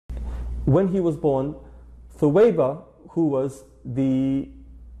when he was born, Thuwayba, who was the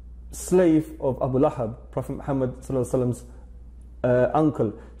slave of Abu Lahab, Prophet Muhammad's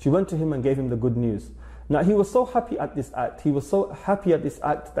uncle, she went to him and gave him the good news. Now he was so happy at this act,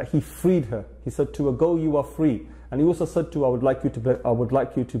 that he freed her. He said to her, "Go, you are free." And he also said to her, I would like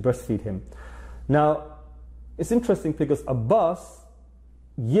you to breastfeed him. Now, it's interesting because Abbas,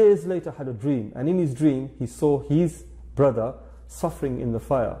 years later, had a dream. And in his dream, he saw his brother suffering in the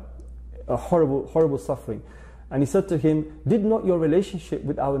fire. A horrible, horrible suffering. And he said to him, "Did not your relationship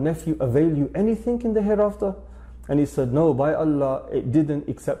with our nephew avail you anything in the hereafter?" And he said, "No, by Allah, it didn't,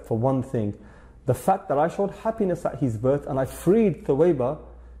 except for one thing. The fact that I showed happiness at his birth and I freed Thuwayba,"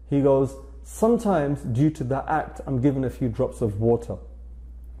 he goes, "sometimes due to that act, I'm given a few drops of water."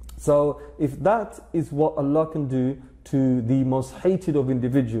 So if that is what Allah can do to the most hated of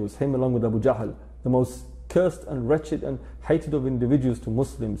individuals, him along with Abu Jahl, the most cursed and wretched and hated of individuals to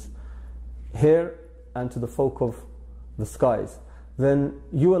Muslims here and to the folk of the skies, then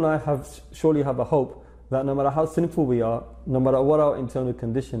you and I surely have a hope that no matter how sinful we are, no matter what our internal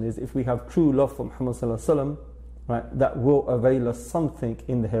condition is, if we have true love for Muhammad sallallahu alaihi wasallam, right, that will avail us something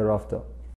in the hereafter.